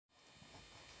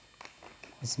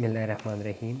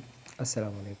बिस्मिल्लाहिर्रहमानिर्रहीम।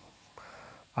 अस्सलाम वालेकुम।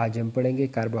 आज हम पढ़ेंगे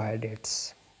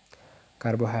कार्बोहाइड्रेट्स।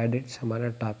 कार्बोहाइड्रेट्स हमारा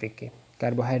टॉपिक है।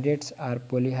 Carbohydrates are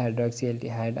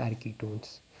पॉलीहाइड्रोक्सीएल्डिहाइड are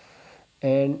ketones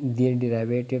and their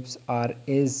derivatives are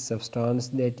is substance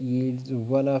that yields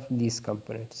one of these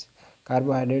components।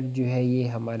 Carbohydrate जो है ये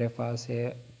हमारे पास है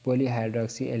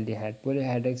पॉलीहाइड्रोक्सी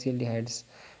एल्डिहाइड्स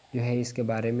जो है इसके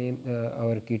बारे में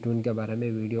और कीटोन के बारे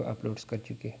में वीडियो अपलोड्स कर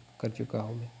चुका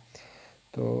हूँ मैं।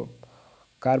 तो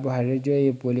कार्बोहाइड्रेट जो है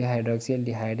ये पॉलीहाइड्रोक्सी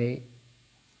एल्डिहाइड है,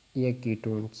 ये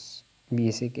कीटोन्स भी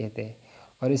इसे कहते हैं,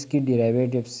 और इसकी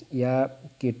डेरिवेटिव्स या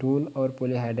कीटोन और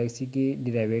पॉलीहाइड्रोक्सी की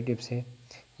डेरिवेटिव्स हैं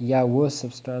या वो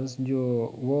सब्सटेंस जो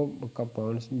वो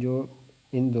कंपाउंड्स जो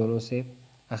इन दोनों से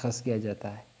अखज़ किया जाता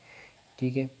है।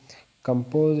 ठीक है।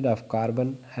 Composed of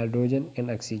carbon, hydrogen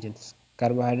and oxygen.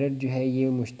 Carbohydrate जो है ये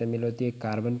मुश्तमिल होती है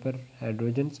कार्बन पर,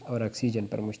 हाइड्रोजन और ऑक्सीजन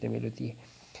पर मुश्तमिल होती है।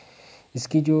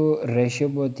 इसकी जो रेशियो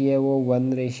होती है वो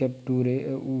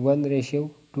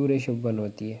 1:2:1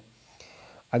 होती है।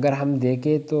 अगर हम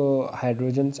देखें तो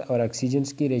हाइड्रोजन और ऑक्सीजन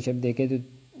की रेशियो देखें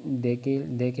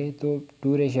तो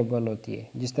 2:1 होती है,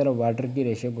 जिस तरह वाटर की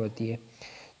रेशियो होती है।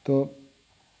 तो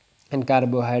इन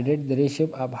carbohydrate the ratio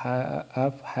of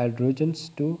hydrogen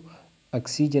to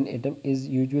oxygen atom is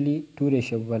usually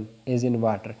 2:1 as in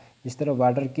water. जिस तरह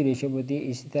वाटर की रेशियो होती है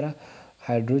इसी तरह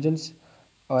हाइड्रोजन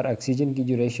और ऑक्सीजन की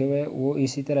जो रेशियो है वो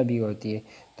इसी तरह भी होती है।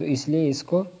 तो इसलिए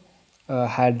इसको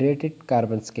हाइड्रेटेड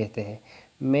कार्बन्स कहते हैं।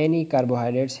 मैनी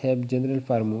कार्बोहाइड्रेट्स हैव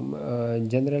फार्मूला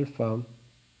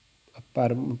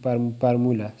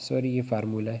ये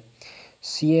फार्मूला है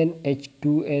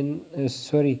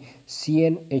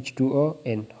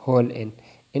CnH2ON होल N।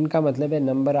 इनका मतलब है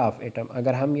नंबर ऑफ एटम।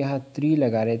 अगर हम यहाँ 3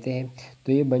 लगा लेते हैं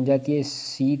तो ये बन जाती है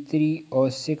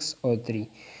C3O6O3,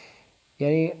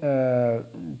 यानी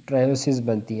ट्रायोसिस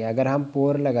बनती है। अगर हम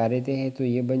 4 लगा लेते हैं तो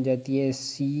ये बन जाती है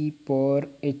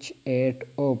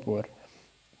C4H8O4।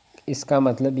 इसका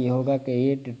मतलब ये होगा कि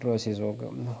ये टेट्रोसिस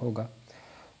होगा।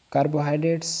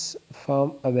 Carbohydrates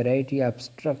form a variety of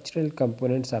structural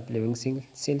components of living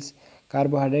cells.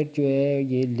 Carbohydrate जो है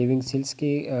ये लिविंग सेल्स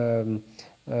के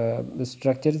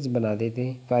स्ट्रक्चर्स बना देते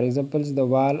हैं। For examples the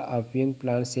wall of young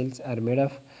plant cells are made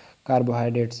of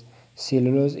carbohydrates,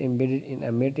 cellulose embedded in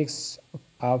a matrix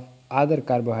of other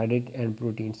carbohydrate and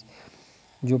proteins.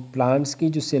 जो plants की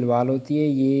जो सेल वॉल होती है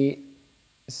ये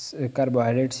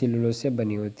कार्बोहाइड्रेट सेलुलोज से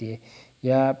बनी होती है,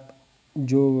 या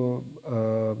जो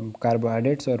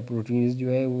कार्बोहाइड्रेट्स और प्रोटीन्स जो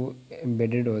है वो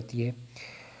एम्बेडेड होती है।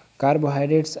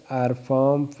 Carbohydrates are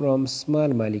form from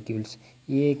small molecules.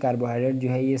 ये कार्बोहाइड्रेट जो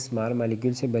है ये स्मॉल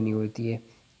मालिक्यूल से बनी होती है।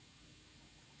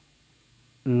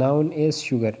 नाउन एज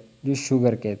शुगर, जो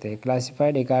शुगर कहते हैं।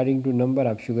 Classified according to number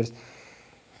of sugars.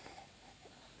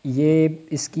 ये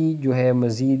इसकी जो है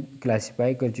मज़ीद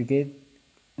क्लासिफाई कर चुके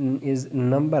इज़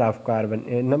नंबर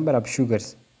ऑफ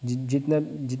शुगर्स।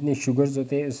 जितने शुगर्स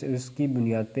होते हैं उसकी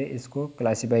बुनियाद पे इसको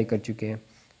क्लासिफाई कर चुके हैं।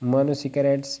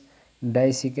 Monosaccharides,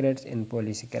 disaccharides and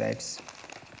polysaccharides.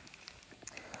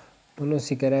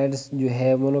 Monosaccharides जो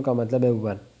है, मोनो का मतलब है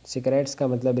 1, सेकेराइड्स का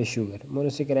मतलब है sugar.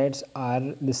 Monosaccharides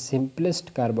are the simplest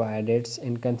carbohydrates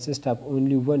and consist of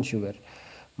only 1 sugar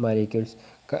molecules.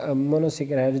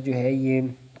 Monosaccharides जो है ये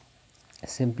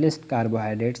सिंपलेस्ट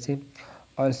कार्बोहाइड्रेट्स है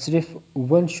और सिर्फ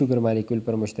 1 शुगर मॉलिक्यूल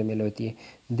पर मुश्तमिल होती है।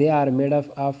 They are made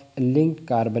of linked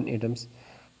carbon atoms,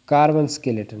 carbon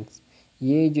skeletons.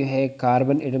 ये जो है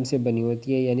कार्बन एटम से बनी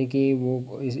होती है, यानी कि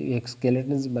वो एक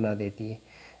स्केलेटन्स बना देती है।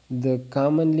 The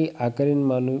commonly occurring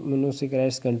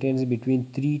monosaccharides contains between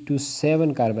 3 to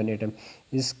 7 carbon atom.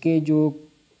 इसके जो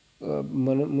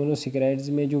मोनोसेकेराइड्स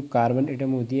में जो कार्बन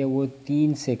एटम होती है वो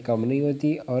 3 से कम नहीं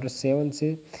होती और 7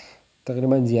 से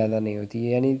तकरीबन ज़्यादा नहीं होती है,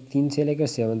 यानी 3 से लेकर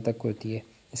 7 तक होती है,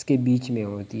 इसके बीच में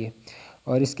होती है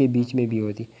और इसके बीच में भी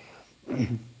होती है।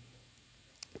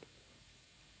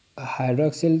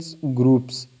 हाइड्रोक्सिल्स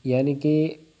ग्रुप्स यानी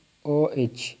कि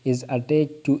OH is attach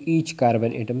to each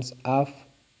carbon atoms of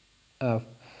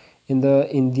in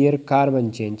their carbon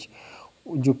change.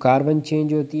 जो कार्बन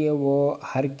चेंज होती है वो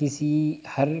हर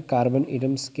कार्बन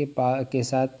एटम्स के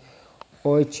साथ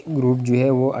OH ग्रुप जो है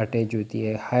वो अटैच होती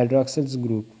है। हाइड्रोक्सिल्स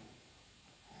ग्रुप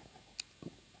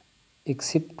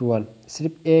एक्सेप्ट 1,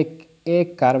 सिर्फ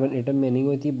एक कार्बन एटम में नहीं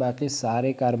होती, बाकी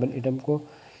सारे कार्बन एटम को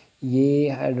ये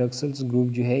हाइड्रोक्सिल्स ग्रुप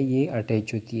जो है ये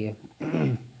अटैच होती है।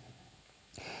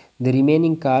 The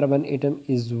remaining carbon atom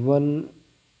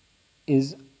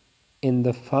is in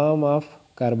the form of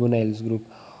carbonyls group.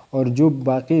 और जो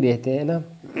बाकी रहते हैं ना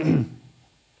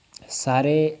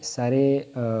सारे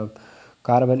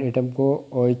कार्बन एटम को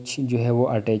OH जो है वो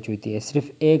अटैच होती है,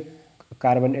 सिर्फ एक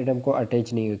कार्बन एटम को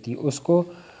अटैच नहीं होती, उसको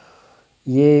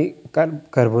ये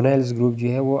कार्बोनाइल्स ग्रुप जो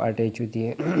है वो अटैच होती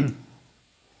है।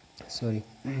 sorry.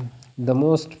 The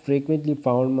most frequently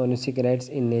found monosaccharides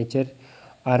in nature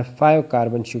are 5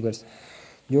 carbon sugars.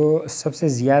 जो सबसे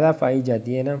ज़्यादा पाई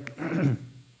जाती है ना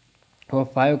वो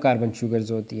 5 कार्बन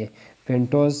शुगर्स होती है।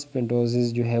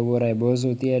 पेंटोजेस जो है वो राइबोज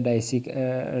होती है,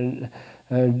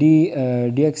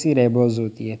 डीऑक्सी राइबोज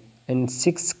होती है। एंड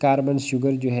 6 कार्बन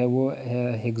शुगर जो है वो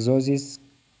हेक्सोसिस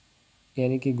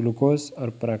यानी कि ग्लूकोज और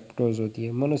फ्रक्टोज होती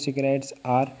है। Monosaccharides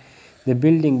are the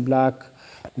building block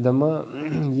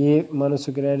ये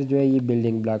मोनोसेकेराइड जो है ये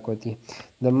बिल्डिंग ब्लॉक होती है।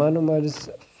 The monomers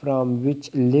from which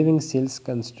living cells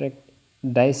construct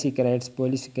disaccharides,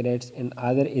 polysaccharides and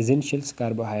other essential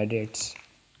carbohydrates.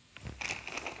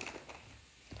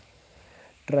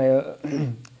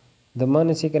 The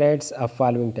monosaccharides of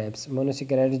following types.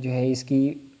 monosaccharides जो है इसकी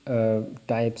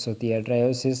टाइप्स होती है।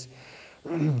 ट्रायोसिस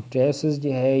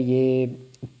जो है ये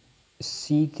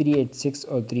C3H6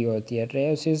 और 3 होती है।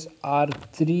 ट्रायोसिस आर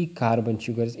 3 कार्बन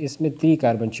शुगर्स, इसमें 3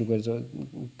 कार्बन शुगर्स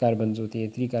होती है,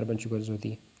 3 कार्बन शुगर्स होती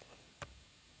है।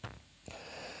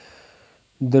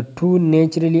 The two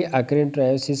naturally occurring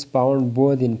trioses found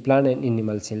both in plant and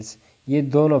animal cells. ये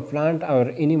दोनों प्लांट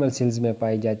और एनिमल सेल्स में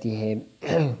पाई जाती है।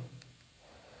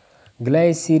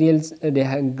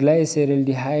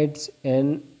 ग्लाइसेरल्डिहाइड्स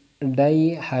एंड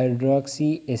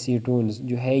डाईहाइड्रोक्सी एसीटोन्स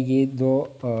जो है ये दो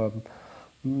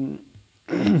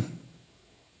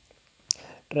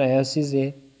ट्रायोसिस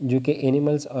है जो कि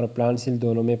एनिमल्स और प्लांट सेल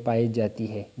दोनों में पाई जाती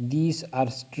है। These are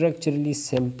structurally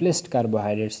simplest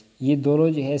carbohydrates, ये दोनों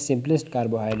जो है सिंपलेस्ट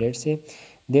कार्बोहाइड्रेट्स है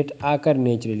दैट आकर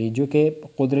नेचुरली, जो कि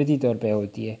कुदरती तौर पे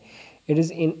होती है। It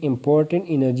is an important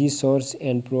energy source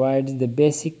and provides the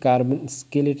basic carbon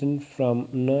skeleton from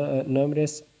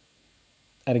नमरस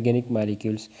organic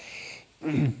molecules.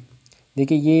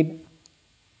 देखिए ये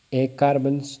एक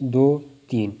कार्बन, दो,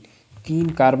 तीन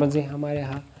कार्बन है हमारे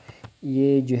यहाँ।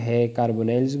 ये जो है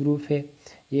कार्बोनाइल्स ग्रुप है,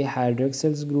 ये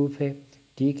हाइड्रोक्सिल्स ग्रुप है,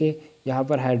 ठीक है। यहाँ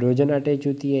पर हाइड्रोजन अटैच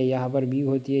होती है, यहाँ पर भी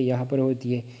होती है, यहाँ पर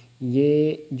होती है।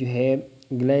 ये जो है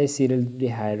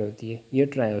ग्लाइसिरल्डिहाइड होती है, ये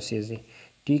ट्रायोसिस है,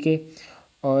 ठीक है।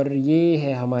 और ये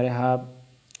है हमारे यहाँ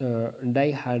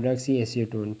डाईहाइड्रोक्सी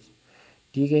एसीटोन,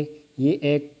 ठीक है। ये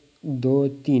 1 2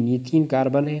 3 ये 3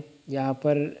 कार्बन है। यहाँ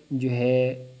पर जो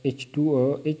है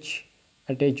H2OH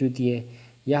अटैच होती है।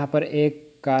 यहाँ पर एक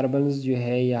कार्बन्स जो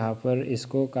है यहाँ पर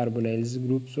इसको कार्बोनाइल्स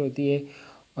ग्रुप्स होती है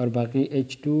और बाकी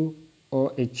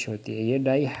H2OH होती है। ये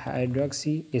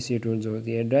डाईहाइड्रोक्सी एसीटोन्स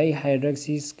होती है।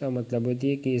 डाईहाइड्रोक्सीज का मतलब होती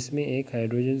है कि इसमें एक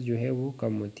हाइड्रोजन जो है वो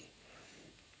कम होती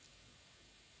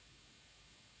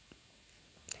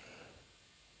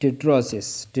है।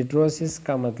 टेट्रोसिस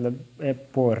का मतलब है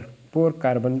पोर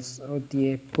कार्बन्स होती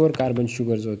है, पोर कार्बन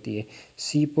शुगर्स होती है।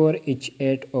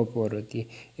 C4H8O4 होती है।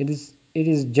 It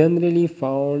is generally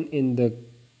found in the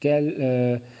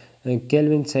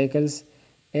Kelvin cycles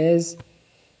as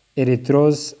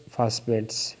erythrose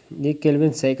फास्फेट्स। ये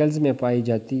केल्विन साइकिल्स में पाई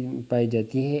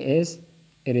जाती है as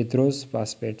erythrose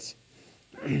फास्फेट्स।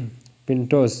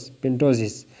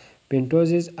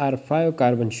 पेंटोसिस are 5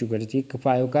 carbon sugars, ये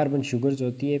 5 कार्बन शुगर्स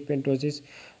होती है पेंटोसिस।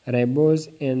 Ribose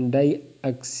and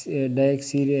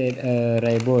deoxy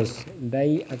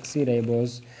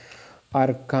ribose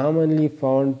are commonly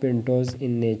found pentose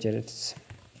in nature's.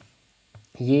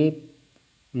 ये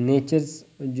नेचर्स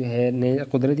जो है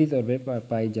कुदरती तौर पे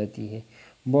पाई जाती है।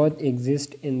 Both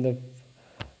exist in the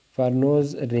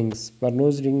फर्नोज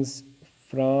rings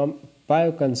from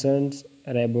 5 concerns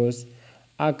ribose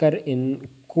आकर इन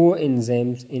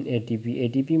कोएंजाइम्स इन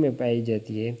एटीपी में पाई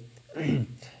जाती है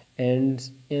एंड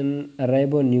इन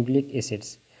राइबोन्यूक्लिक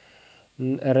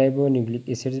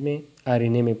एसिड्स में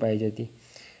आरएनए में पाई जाती है।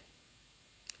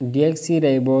 डीऑक्सी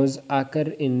राइबोज आकर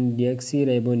इन deoxy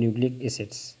ribonucleic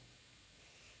acids.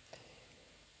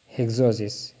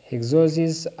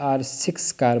 हेक्सोसिस are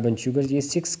 6 carbon sugars, ये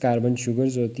 6 कार्बन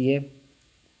शुगर्स होती है।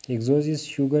 हेक्सोसिस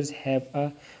sugars have a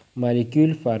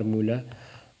molecule formula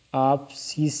of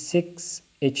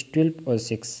C6H12 और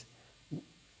 6।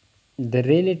 The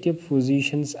relative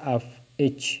positions of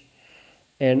H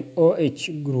and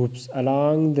OH groups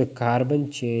along the carbon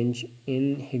change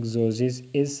in hexoses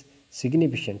is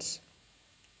significant.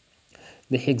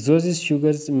 The hexoses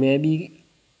sugars may be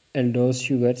aldose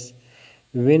sugars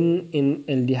when in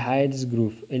aldehydes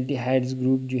group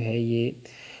जो है ये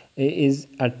is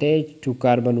attached to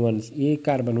carbon 1, ये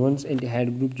carbon 1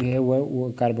 aldehyde group जो है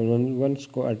वो carbon 1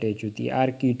 को attach होती है।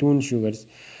 are ketone sugars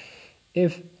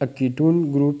if a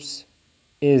ketone groups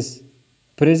is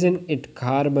present at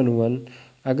carbon 1,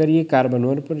 अगर ये कार्बन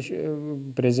 1 पर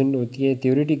प्रेजेंट होती है।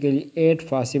 theoretically 8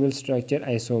 possible structure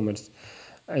isomers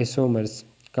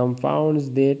compounds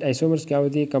that, isomers क्या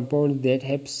होती है? Compounds that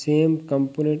have same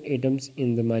component atoms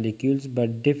in the molecules but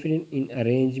different in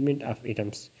arrangement of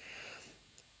atoms.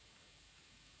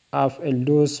 Of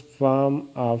aldose form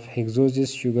of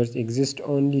hexoses sugars exist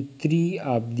only three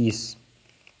of these,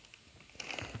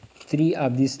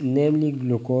 namely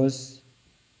glucose,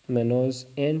 mannose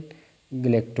and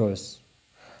galactose.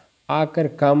 आकर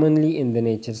commonly in the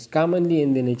natures, commonly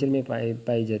in the nature में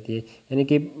पाई जाती है, यानी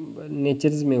कि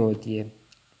natures में होती है.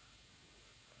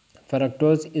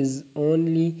 Fructose is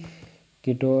only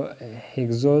keto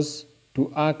hexose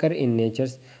to आकर इन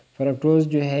नेचर्स. फ्रक्टोज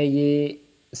जो है ये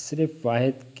सिर्फ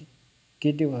वाहिद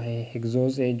कीटो है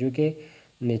हेक्सोस है जो कि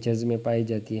नेचर्स में पाई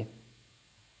जाती है.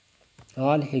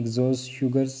 All hexose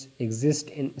sugars exist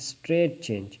in straight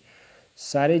change,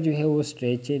 सारे जो है वो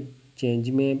स्ट्रेट चेंज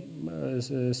में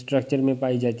स्ट्रक्चर में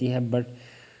पाई जाती है. But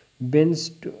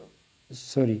bends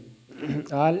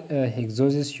all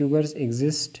हेक्सोसिस sugars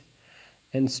exist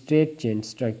and straight change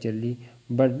structurally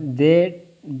but they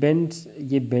bends,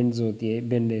 ये बेंड्स होती है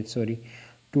bend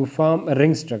to form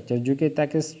ring structure, जो कि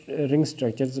ताकि रिंग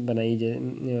स्ट्रक्चर्स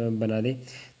बना दे.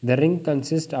 The ring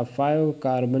consist of 5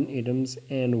 carbon atoms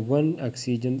and 1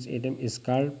 oxygen atom is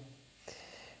called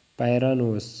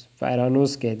पायरानोस.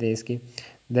 पायरानोस कहते हैं इसके.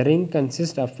 The ring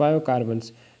consist of 5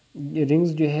 carbons, rings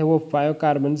जो है वो 5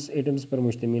 कार्बन्स एटम्स पर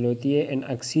मुश्तमिल होती है. And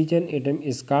oxygen atom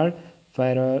is called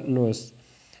पायरानोस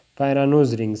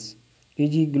rings.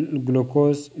 E.g.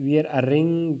 glucose, where a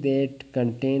ring that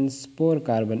contains 4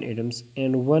 carbon atoms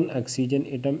and 1 oxygen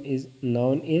atom is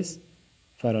known as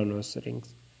furanose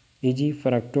rings. E.g.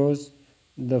 fructose,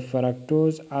 the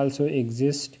fructose also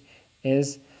exists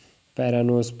as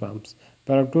pyranose palms.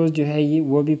 Fructose जो है ये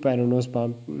वो भी पायरानोस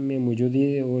palm में मौजूद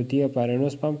होती है.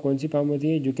 पायरानोस palm कौन सी पाम होती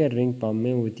है? जो कि रिंग पाम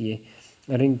में होती है,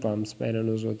 रिंग पाम्स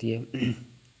पायरानोस होती है.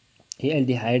 ये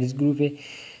एल्डिहाइड्स ग्रुप है.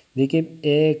 देखिए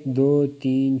 1 2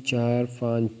 3 4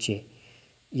 5 6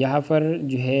 यहाँ पर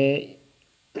जो है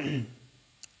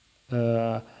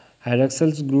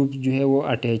हाइड्रोक्सिल्स ग्रुप जो है वो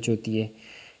अटैच होती है.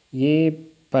 ये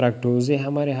फ्रक्टोज है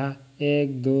हमारे यहाँ.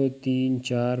 1 2 3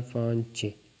 4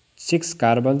 5 6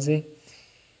 कार्बन है.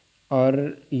 और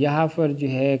यहाँ पर जो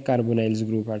है कार्बोनाइल्स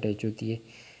ग्रुप अटैच होती है.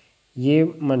 ये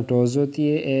मंटोज होती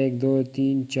है. 1 2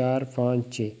 3 4 5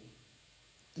 6.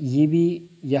 ये भी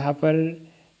यहाँ पर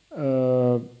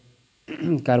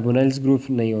कार्बोनाइल्स ग्रुप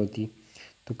नहीं होती,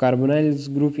 तो कार्बोनाइल्स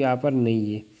ग्रुप यहाँ पर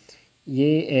नहीं है. ये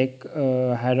एक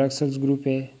हाइड्रोक्सिल्स ग्रुप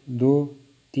है. 2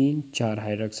 3 4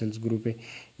 हाइड्रोक्सिल्स ग्रुप है.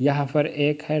 यहाँ पर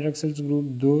एक हाइड्रोक्सिल्स ग्रुप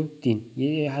 2 3, ये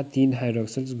यहाँ 3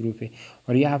 हाइड्रोक्सिल्स ग्रुप है.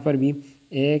 और यहाँ पर भी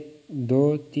 1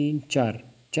 2 3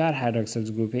 4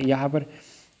 हाइड्रोक्सिल्स ग्रुप है. यहाँ पर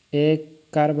एक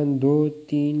कार्बन 2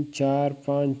 3 4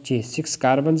 5 6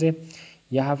 कार्बन है.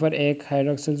 यहाँ पर एक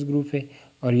हाइड्रोक्सिल्स ग्रुप है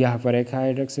और यहाँ पर एक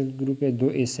हाइड्रोक्सिल ग्रुप है. 2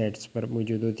 इस साइड्स पर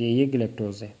मौजूद होती है. ये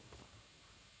गैलेक्टोज है.